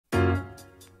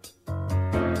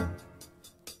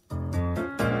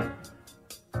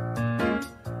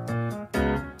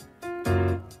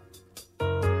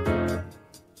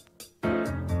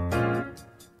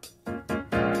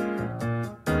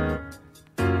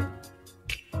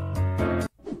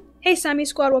Hey Samii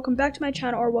Squad, welcome back to my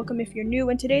channel, or welcome if you're new.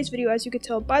 In today's video, as you could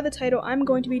tell by the title, I'm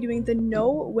going to be doing the No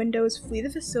Windows Flee the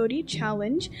Facility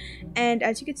challenge. And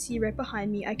as you can see right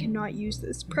behind me, I cannot use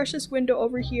this precious window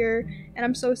over here. And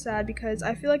I'm so sad because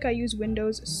I feel like I use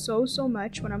Windows so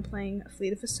much when I'm playing Flee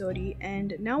the Facility.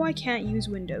 And now I can't use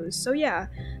Windows. So yeah,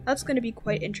 that's going to be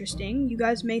quite interesting. You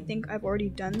guys may think I've already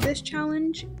done this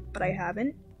challenge, but I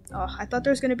haven't. Oh, I thought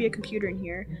there was going to be a computer in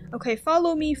here. Okay,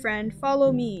 follow me, friend.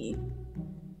 Follow me.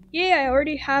 Yeah, I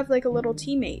already have like a little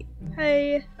teammate.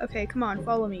 Hey. Okay, come on,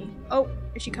 follow me. Oh,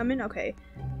 is she coming? Okay.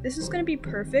 This is gonna be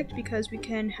perfect because we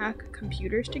can hack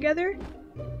computers together.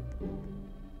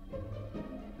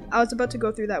 I was about to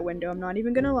go through that window, I'm not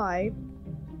even gonna lie.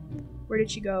 Where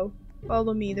did she go?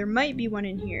 Follow me. There might be one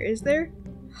in here. Is there?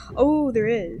 Oh, there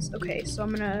is. Okay, so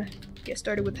I'm gonna get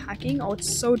started with hacking. Oh, it's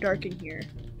so dark in here.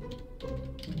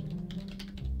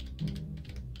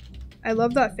 I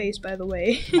love that face, by the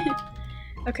way.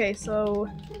 Okay, so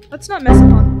let's not mess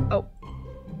up on— oh.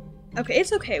 Okay,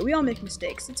 it's okay. We all make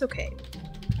mistakes. It's okay.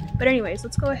 But anyways,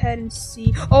 let's go ahead and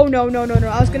see— oh, no.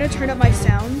 I was gonna turn up my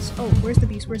sounds. Oh, where's the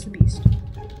beast? Where's the beast?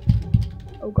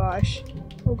 Oh gosh.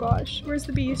 Oh gosh. Where's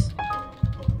the beast?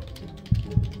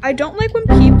 I don't like when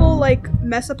people, like,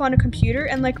 mess up on a computer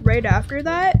and, like, right after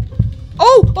that—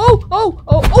 oh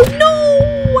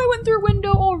no! I went through a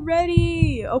window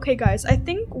already! Okay, guys, I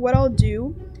think what I'll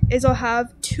do is I'll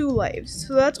have 2 lives.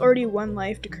 So that's already 1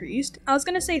 life decreased. I was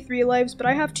gonna say 3 lives, but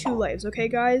I have 2 lives, okay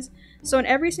guys? So in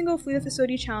every single Flee the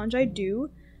Facility challenge I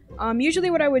do, usually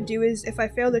what I would do is if I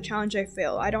fail the challenge, I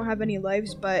fail. I don't have any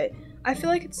lives, but I feel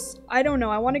like I don't know,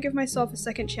 I want to give myself a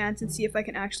second chance and see if I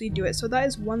can actually do it. So that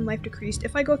is 1 life decreased.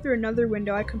 If I go through another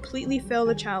window, I completely fail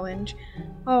the challenge.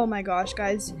 Oh my gosh,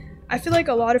 guys. I feel like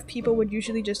a lot of people would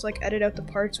usually just like edit out the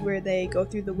parts where they go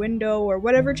through the window or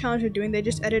whatever challenge they're doing, they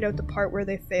just edit out the part where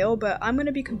they fail, but I'm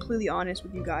gonna be completely honest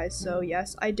with you guys. So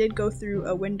yes, I did go through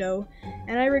a window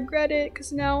and I regret it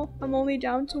because now I'm only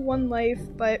down to 1 life,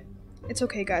 but it's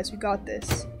okay guys, we got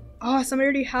this. Oh, somebody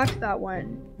already hacked that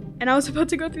one. And I was about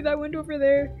to go through that window over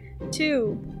there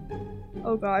too.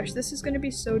 Oh gosh, this is gonna be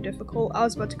so difficult. I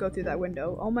was about to go through that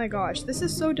window. Oh my gosh, this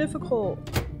is so difficult.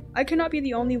 I cannot be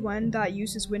the only one that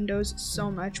uses Windows so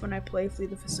much when I play Flee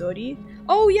the Facility.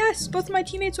 Oh yes, both of my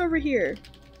teammates over here.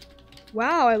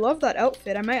 Wow, I love that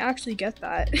outfit. I might actually get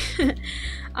that.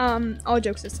 All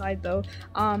jokes aside though.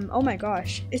 Oh my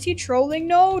gosh. Is he trolling?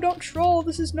 No, don't troll.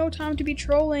 This is no time to be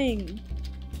trolling.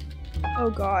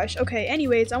 Oh gosh. Okay,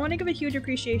 anyways, I want to give a huge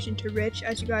appreciation to Rich.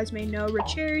 As you guys may know,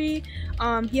 Richeri,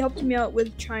 he helped me out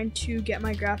with trying to get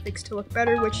my graphics to look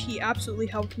better, which he absolutely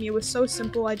helped me. It was so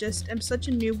simple. I just am such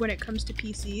a noob when it comes to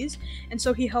PCs, and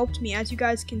so he helped me. As you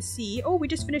guys can see— oh, we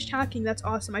just finished hacking. That's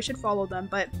awesome. I should follow them.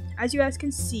 But as you guys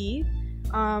can see,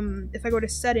 if I go to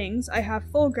settings, I have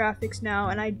full graphics now,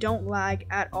 and I don't lag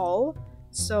at all.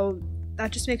 So that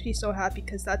just makes me so happy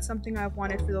because that's something I've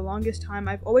wanted for the longest time.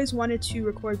 I've always wanted to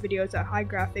record videos at high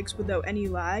graphics without any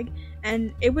lag,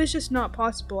 and it was just not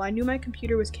possible. I knew my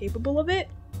computer was capable of it,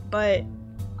 but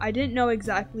I didn't know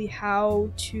exactly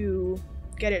how to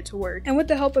get it to work. And with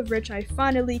the help of Rich, I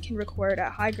finally can record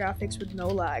at high graphics with no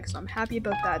lag, so I'm happy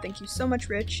about that. Thank you so much,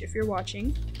 Rich, if you're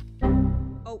watching.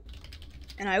 Oh,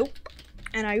 and I oop,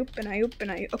 and I oop, and I oop,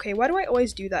 and I— okay, why do I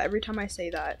always do that every time I say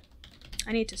that?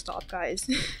 I need to stop, guys.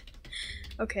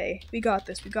 Okay, we got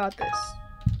this, we got this.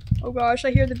 Oh gosh,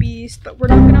 I hear the beast, but we're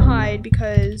not gonna hide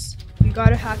because we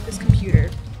gotta hack this computer.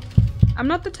 I'm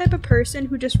not the type of person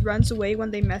who just runs away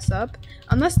when they mess up.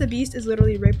 Unless the beast is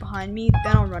literally right behind me,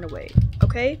 then I'll run away,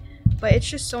 okay? But it's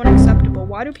just so unacceptable.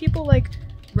 Why do people, like,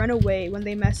 run away when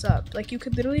they mess up? Like, you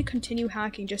could literally continue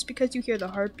hacking. Just because you hear the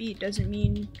heartbeat doesn't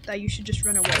mean that you should just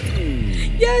run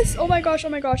away. Yes! Oh my gosh,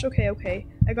 okay.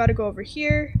 I gotta go over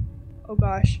here. Oh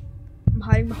gosh. I'm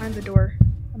hiding behind the door.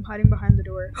 I'm hiding behind the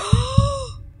door.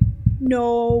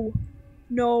 No.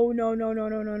 No.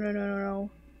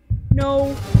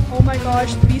 Oh my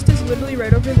gosh, the beast is literally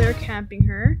right over there camping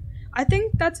her. I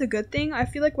think that's a good thing. I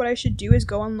feel like what I should do is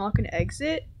go unlock an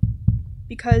exit.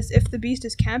 Because if the beast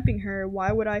is camping her,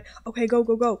 why would I— okay,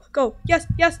 go. Yes,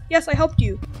 I helped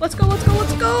you. Let's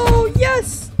go.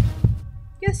 Yes!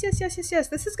 Yes.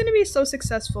 This is gonna be so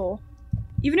successful.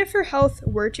 Even if her health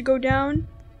were to go down,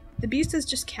 the beast is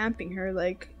just camping her.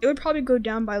 Like, it would probably go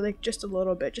down by like just a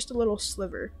little bit, just a little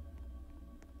sliver.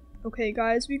 Okay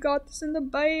guys, we got this in the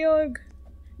bag.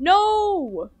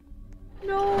 No!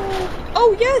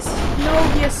 Oh yes! No,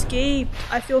 he escaped.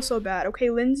 I feel so bad. Okay,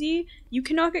 Lindsay, you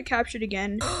cannot get captured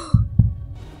again.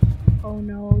 Oh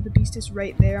no, the beast is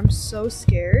right there. I'm so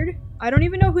scared. I don't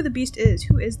even know who the beast is.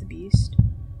 Who is the beast?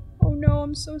 Oh no,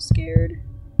 I'm so scared.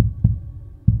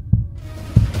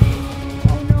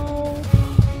 Oh no.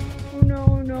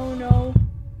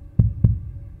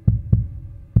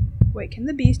 Wait, can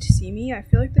the beast see me? I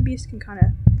feel like the beast can kind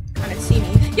of see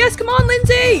me. Yes, come on,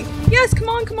 Lindsay! Yes, come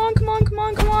on, come on, come on, come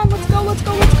on, come on. Let's go, let's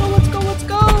go, let's go, let's go, let's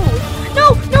go.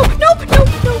 No, no, no, no,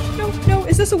 no, no, no.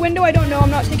 Is this a window? I don't know.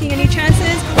 I'm not taking any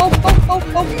chances. Oh, oh, oh,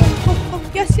 oh, oh, oh,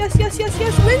 oh. Yes, yes, yes, yes,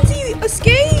 yes. Lindsay,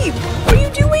 escape! What are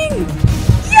you doing?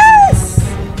 Yes!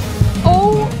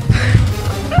 Oh.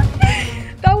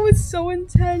 That was so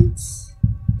intense.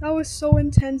 That was so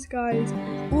intense, guys.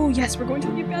 Oh, yes, we're going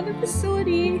to the abandoned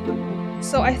facility.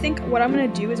 So I think what I'm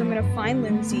going to do is I'm going to find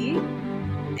Lindsay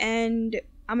and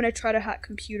I'm going to try to hack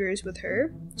computers with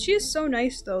her. She is so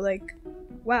nice though, like,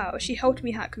 wow, she helped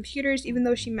me hack computers even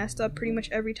though she messed up pretty much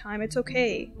every time. It's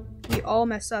okay. We all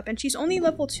mess up and she's only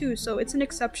level 2, so it's an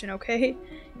exception, okay?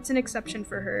 It's an exception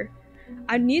for her.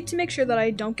 I need to make sure that I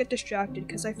don't get distracted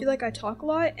because I feel like I talk a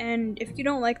lot, and if you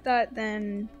don't like that,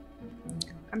 then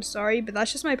I'm sorry, but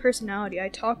that's just my personality. I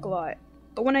talk a lot.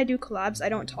 But when I do collabs, I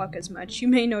don't talk as much. You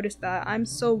may notice that. I'm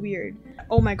so weird.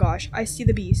 Oh my gosh, I see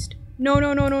the beast. No,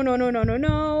 no, no, no, no, no, no, no,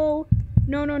 no.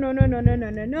 No, no, no, no, no, no, no,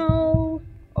 no, no.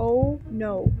 Oh,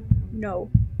 no.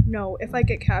 No. No. If I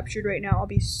get captured right now, I'll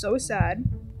be so sad.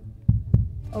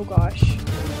 Oh gosh.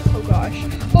 Oh gosh.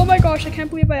 Oh my gosh, I can't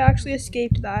believe I actually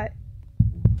escaped that.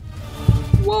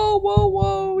 Whoa, whoa,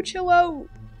 whoa. Chill out.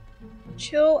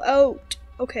 Chill out.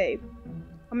 Okay.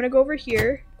 I'm gonna go over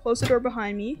here, close the door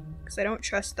behind me, because I don't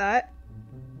trust that.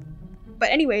 But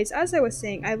anyways, as I was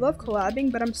saying, I love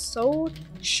collabing, but I'm so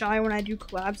shy when I do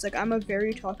collabs. Like, I'm a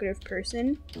very talkative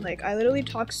person. Like, I literally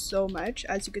talk so much,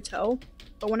 as you could tell.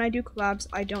 But when I do collabs,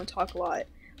 I don't talk a lot.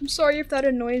 I'm sorry if that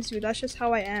annoys you, that's just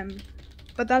how I am.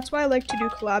 But that's why I like to do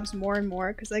collabs more and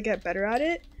more, because I get better at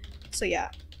it. So yeah,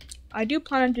 I do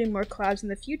plan on doing more collabs in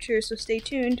the future, so stay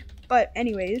tuned. But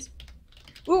anyways,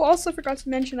 ooh, also forgot to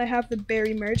mention I have the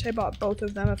berry merch. I bought both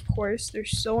of them, of course. They're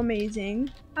so amazing.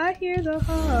 I hear the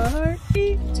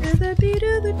heartbeat to the beat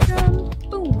of the drum.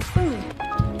 Boom, boom.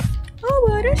 Oh,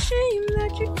 what a shame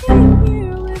that you came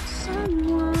here with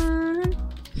someone.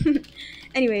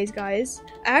 Anyways, guys,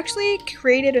 I actually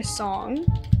created a song.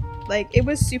 Like, it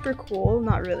was super cool.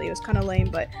 Not really, it was kind of lame,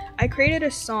 but I created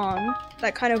a song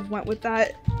that kind of went with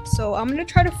that. So I'm gonna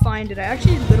try to find it. I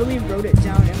actually literally wrote it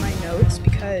down in my notes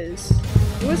because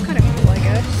it was kind of cool, I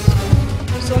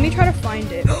guess. So let me try to find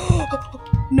it.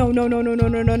 No, no, no, no, no,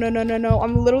 no, no, no, no, no, no.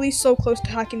 I'm literally so close to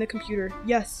hacking the computer.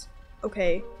 Yes.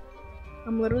 Okay.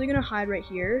 I'm literally gonna hide right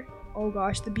here. Oh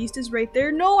gosh, the beast is right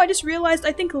there. No, I just realized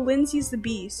I think Lindsay's the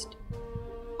beast.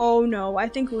 Oh no, I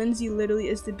think Lindsay literally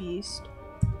is the beast.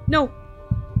 No.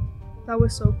 That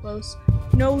was so close.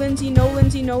 No, Lindsay, no,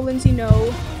 Lindsay, no, Lindsay,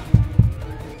 no.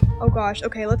 Oh gosh,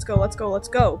 okay, let's go, let's go, let's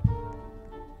go.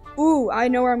 Ooh, I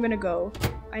know where I'm gonna go.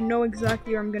 I know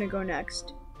exactly where I'm gonna go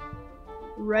next.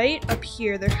 Right up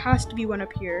here. There has to be one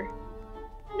up here.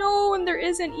 No, and there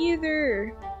isn't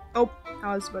either. Oh,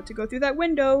 I was about to go through that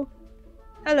window.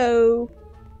 Hello.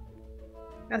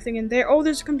 Nothing in there. Oh,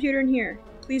 there's a computer in here.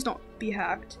 Please don't be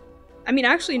hacked. I mean,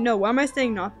 actually, no. Why am I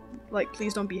saying not? Like,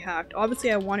 please don't be hacked.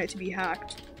 Obviously, I want it to be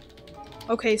hacked.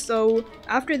 Okay, so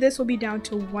after this, we'll be down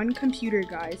to one computer,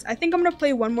 guys. I think I'm gonna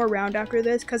play one more round after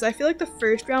this because I feel like the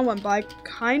first round went by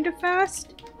kind of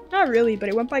fast. Not really, but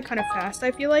it went by kind of fast,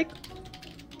 I feel like.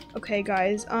 Okay,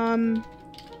 guys, I'm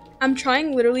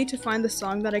trying literally to find the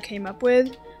song that I came up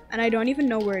with, and I don't even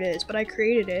know where it is, but I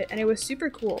created it, and it was super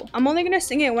cool. I'm only gonna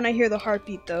sing it when I hear the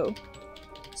heartbeat, though.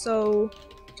 So,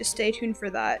 just stay tuned for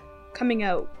that. Coming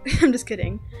out. I'm just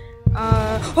kidding.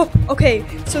 Oh, okay,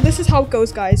 so this is how it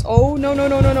goes, guys. Oh, no, no,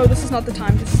 no, no, no, this is not the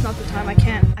time. This is not the time.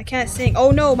 I can't sing.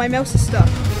 Oh, no, my mouse is stuck.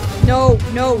 No,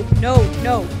 no, no,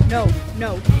 no, no,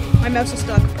 no. My mouse is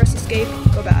stuck. Press escape.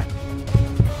 Go back.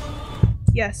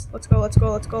 Yes, let's go, let's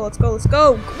go, let's go, let's go, let's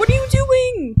go. What are you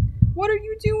doing? What are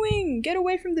you doing? Get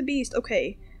away from the beast.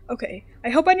 Okay, okay.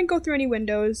 I hope I didn't go through any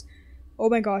windows. Oh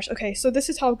my gosh. Okay, so this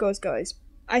is how it goes, guys.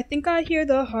 I think I hear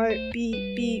the heart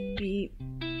beat, beat, beat.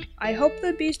 I hope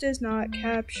the beast does not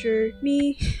capture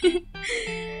me.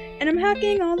 And I'm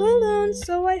hacking all alone,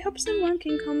 so I hope someone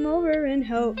can come over and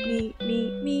help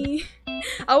me.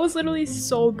 I was literally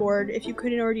so bored, if you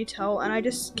couldn't already tell, and I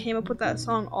just came up with that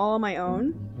song all on my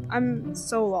own. I'm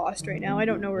so lost right now. I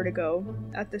don't know where to go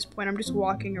at this point. I'm just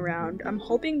walking around. I'm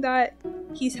hoping that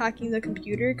he's hacking the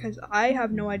computer because I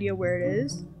have no idea where it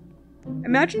is.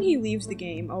 Imagine he leaves the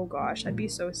game. Oh gosh, I'd be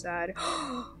so sad.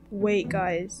 Wait,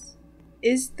 guys.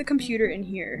 Is the computer in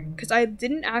here? Because I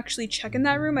didn't actually check in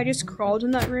that room. I just crawled in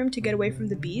that room to get away from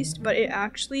the beast, but it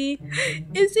actually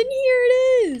is in here. It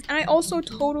is! And I also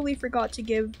totally forgot to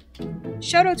give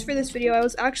shoutouts for this video. I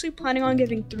was actually planning on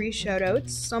giving 3 shoutouts,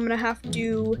 so I'm gonna have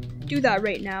to do that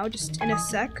right now, just in a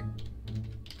sec.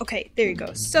 Okay, there you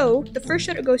go. So, the first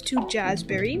shout out goes to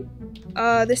Jazzberry.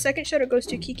 The second shout out goes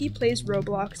to Kiki Plays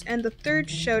Roblox. And the third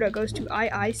shout out goes to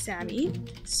Heyy Samii.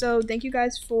 So, thank you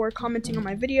guys for commenting on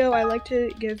my video. I like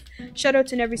to give shout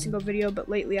outs in every single video, but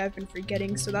lately I've been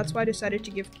forgetting. So that's why I decided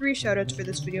to give 3 shout outs for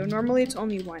this video. Normally it's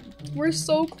only 1. We're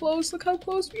so close. Look how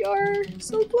close we are.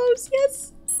 So close.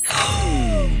 Yes.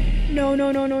 No.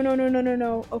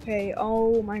 Okay.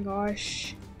 Oh my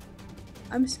gosh.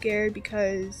 I'm scared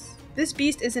because this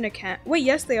beast isn't a camp. Wait,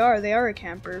 yes they are. They are a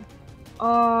camper.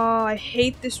 Oh, I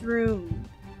hate this room.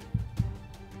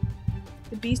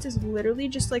 The beast is literally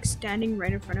just like standing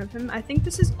right in front of him. I think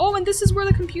this is- oh, and this is where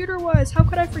the computer was. How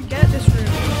could I forget this room?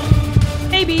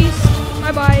 Hey beast.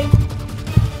 Bye-bye.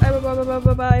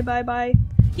 Bye-bye.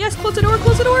 Yes, close the door,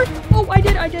 close the door. Oh, I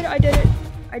did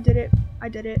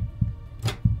it.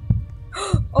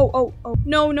 Oh.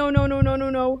 No.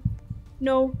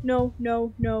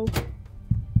 No.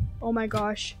 Oh my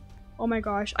gosh.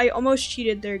 I almost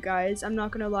cheated there, guys. I'm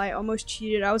not gonna lie, I almost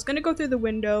cheated. I was gonna go through the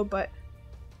window, but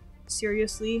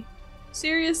seriously?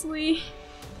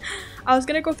 I was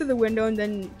gonna go through the window and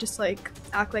then just like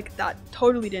act like that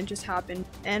totally didn't just happen.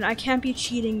 And I can't be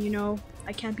cheating, you know?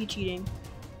 I can't be cheating.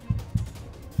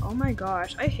 Oh my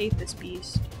gosh, I hate this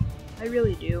beast. I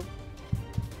really do.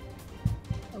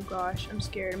 Oh gosh, I'm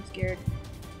scared.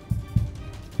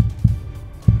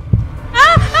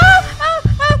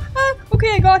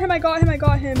 Okay, I got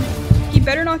him. He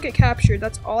better not get captured,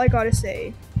 that's all I gotta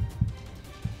say.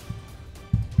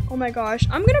 Oh my gosh,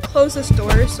 I'm gonna close this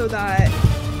door so that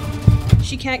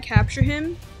she can't capture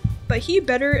him, but he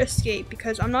better escape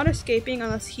because I'm not escaping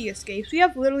unless he escapes. We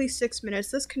have literally 6 minutes.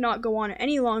 This cannot go on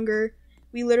any longer.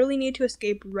 We literally need to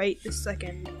escape right this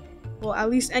second. Well,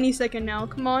 at least any second now.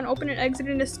 Come on, open an exit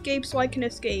and escape so I can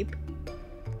escape.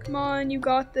 Come on, you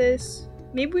got this.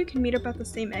 Maybe we can meet up at the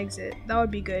same exit. That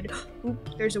would be good.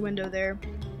 Oop, there's a window there.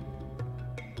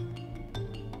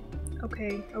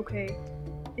 Okay.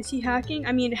 Is he hacking?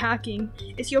 I mean hacking.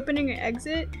 Is he opening an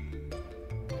exit?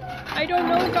 I don't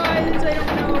know, guys. I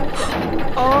don't know.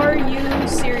 Are you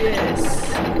serious?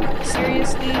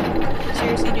 Seriously,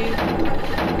 dude?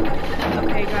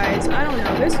 Okay, guys. I don't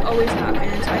know. This always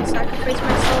happens. I sacrifice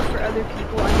myself for other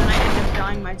people and then I end up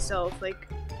dying myself. Like,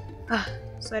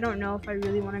 so I don't know if I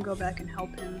really want to go back and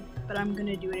help him, but I'm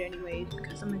gonna do it anyways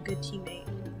because I'm a good teammate.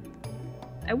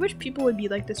 I wish people would be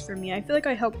like this for me. I feel like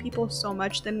I help people so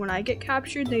much, then when I get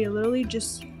captured, they literally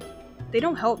just, they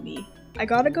don't help me. I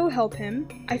gotta go help him.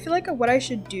 I feel like what I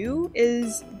should do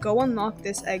is go unlock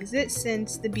this exit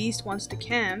since the beast wants to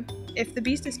camp. If the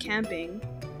beast is camping,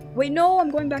 wait, no,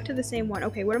 I'm going back to the same one.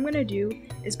 Okay, what I'm gonna do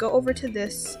is go over to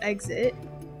this exit.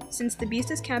 Since the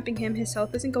beast is camping him, his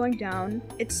health isn't going down.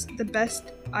 It's the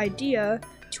best idea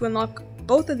to unlock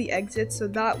both of the exits so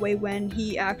that way when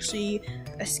he actually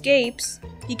escapes,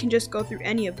 he can just go through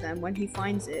any of them when he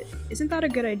finds it. Isn't that a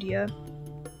good idea?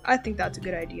 I think that's a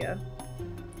good idea.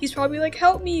 He's probably like,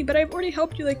 help me, but I've already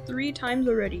helped you like 3 times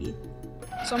already.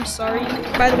 So I'm sorry.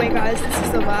 By the way, guys, this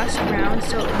is the last round,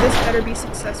 so this better be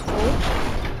successful.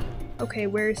 Okay,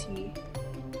 where is he?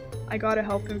 I gotta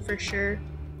help him for sure.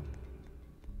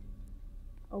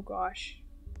 Oh gosh.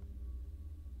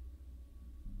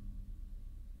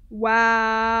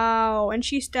 Wow, and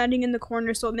she's standing in the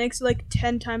corner, so it makes it like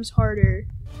 10 times harder.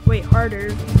 Wait,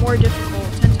 harder, more difficult,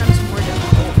 10 times more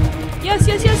difficult. Yes,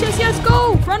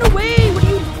 go! Run away! What are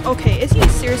you? Okay, is he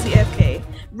seriously AFK?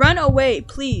 Run away,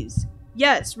 please.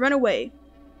 Yes, run away.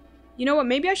 You know what,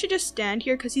 maybe I should just stand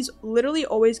here because he's literally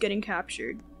always getting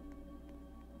captured.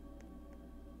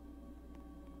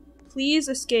 Please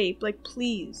escape, like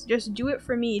please. Just do it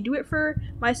for me. Do it for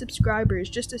my subscribers.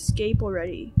 Just escape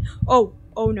already. Oh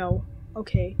no.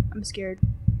 Okay, I'm scared.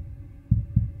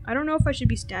 I don't know if I should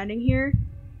be standing here.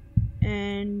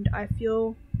 And I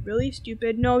feel really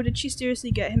stupid. No, did she seriously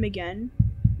get him again?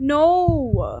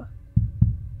 No!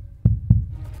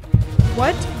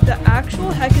 What the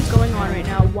actual heck is going on right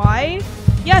now? Why?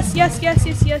 Yes,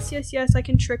 I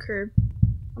can trick her.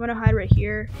 I'm gonna hide right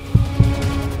here.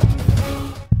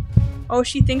 Oh,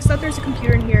 she thinks that there's a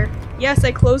computer in here. Yes,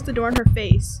 I closed the door in her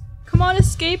face. Come on,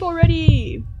 escape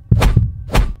already!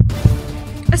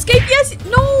 Escape, yes!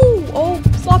 No! Oh,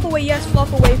 flop away, yes,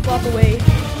 flop away.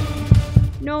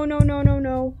 No.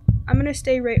 I'm gonna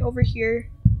stay right over here.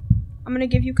 I'm gonna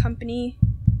give you company.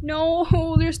 No,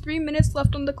 there's 3 minutes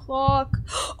left on the clock.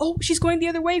 Oh, she's going the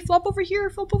other way. Flop over here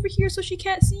so she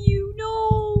can't see you.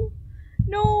 No.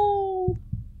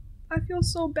 I feel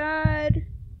so bad.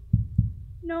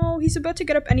 No, he's about to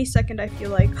get up any second, I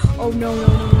feel like. Oh, no.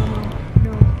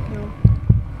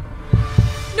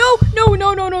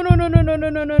 no, no, no, no, no, no, no, no,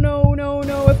 no, no, no, no,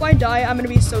 no. If I die, I'm gonna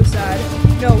be so sad.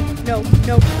 No, no,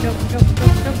 no, no, no, no,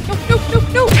 no, no, no,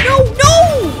 no, no, no!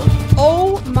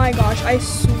 Oh my gosh, I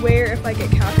swear if I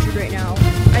get captured right now.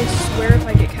 I swear if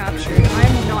I get captured,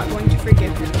 I'm not going to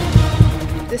forgive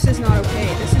him. This is not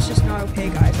okay. This is just not okay,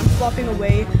 guys. I'm flopping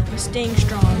away. I'm staying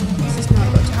strong. This is not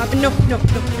about to happen. No, no, no,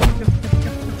 no, no,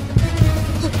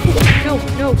 no, no,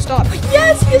 no, stop.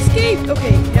 Yes, he escaped.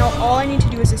 Okay, now all I need to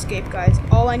do is escape, guys.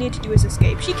 All I need to do is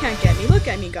escape. She can't get me. Look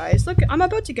at me, guys. Look, I'm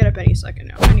about to get up any second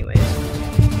now. Anyways.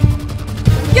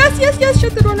 Yes, yes, yes.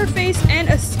 Shut the door on her face and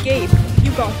escape.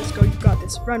 You got this, girl. You got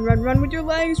this. Run, run, run with your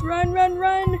legs. Run, run,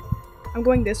 run. I'm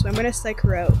going this way. I'm gonna psych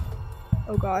her out.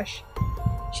 Oh gosh.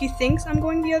 She thinks I'm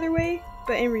going the other way,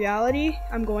 but in reality,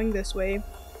 I'm going this way.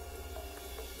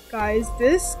 Guys,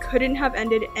 this couldn't have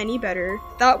ended any better.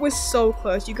 That was so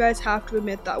close. You guys have to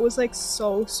admit that was like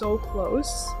so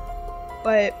close.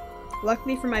 But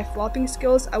luckily for my flopping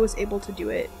skills, I was able to do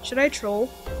it. Should I troll?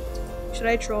 Should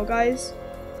I troll, guys?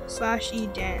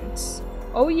 /E dance.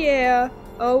 Oh yeah.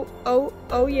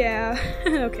 Oh yeah.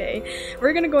 Okay,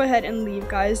 we're gonna go ahead and leave,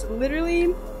 guys.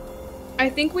 Literally, I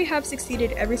think we have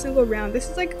succeeded every single round. This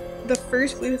is like the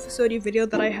first Flee the Facility video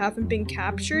that I haven't been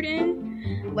captured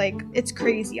in. Like, it's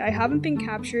crazy. I haven't been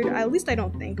captured, at least I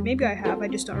don't think. Maybe I have, I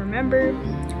just don't remember.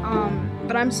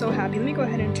 But I'm so happy. Let me go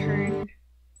ahead and turn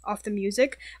off the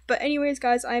music. But anyways,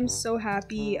 guys, I'm so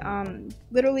happy.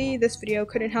 Literally, this video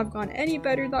couldn't have gone any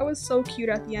better. That was so cute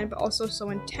at the end, but also so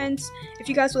intense. If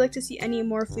you guys would like to see any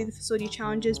more Flee the Facility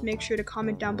challenges, make sure to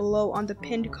comment down below on the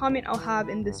pinned comment I'll have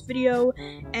in this video.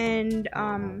 And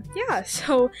yeah,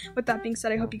 so with that being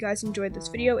said, I hope you guys enjoyed this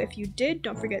video. If you did,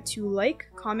 don't forget to like,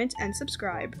 comment, and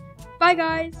subscribe. Bye,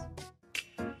 guys!